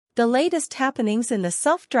The latest happenings in the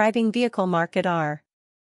self-driving vehicle market are: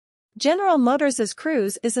 General Motors'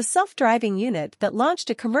 Cruise is a self-driving unit that launched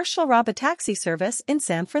a commercial robotaxi service in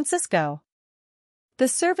San Francisco. The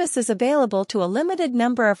service is available to a limited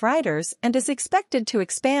number of riders and is expected to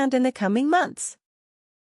expand in the coming months.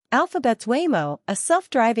 Alphabet's Waymo, a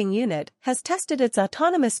self-driving unit, has tested its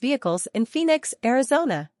autonomous vehicles in Phoenix,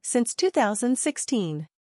 Arizona, since 2016.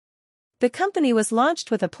 The company was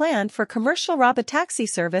launched with a plan for commercial robotaxi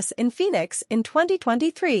service in Phoenix in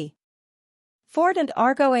 2023. Ford and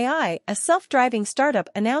Argo AI, a self-driving startup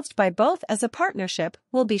announced by both as a partnership,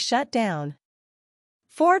 will be shut down.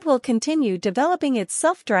 Ford will continue developing its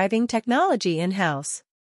self-driving technology in-house.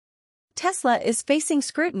 Tesla is facing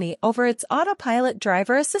scrutiny over its autopilot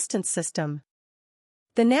driver assistance system.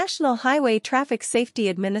 The National Highway Traffic Safety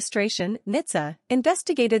Administration (NHTSA)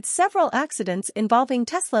 investigated several accidents involving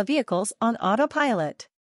Tesla vehicles on autopilot.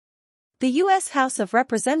 The U.S. House of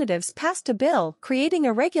Representatives passed a bill creating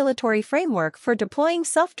a regulatory framework for deploying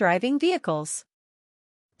self-driving vehicles.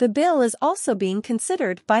 The bill is also being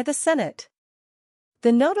considered by the Senate.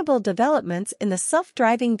 The notable developments in the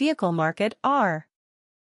self-driving vehicle market are: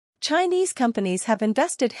 Chinese companies have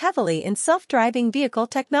invested heavily in self-driving vehicle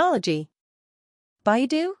technology.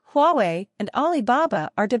 Baidu, Huawei, and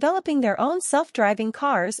Alibaba are developing their own self-driving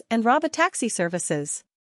cars and robotaxi services.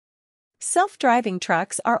 Self-driving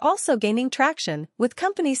trucks are also gaining traction, with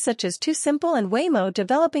companies such as TuSimple and Waymo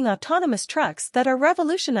developing autonomous trucks that are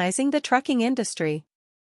revolutionizing the trucking industry.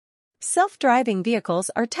 Self-driving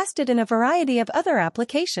vehicles are tested in a variety of other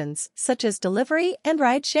applications, such as delivery and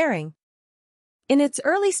ride-sharing. In its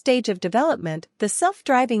early stage of development, the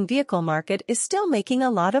self-driving vehicle market is still making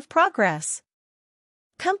a lot of progress.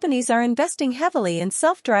 Companies are investing heavily in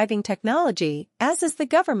self-driving technology, as is the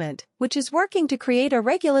government, which is working to create a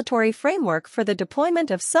regulatory framework for the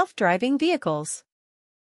deployment of self-driving vehicles.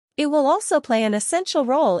 It will also play an essential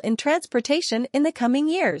role in transportation in the coming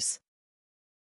years.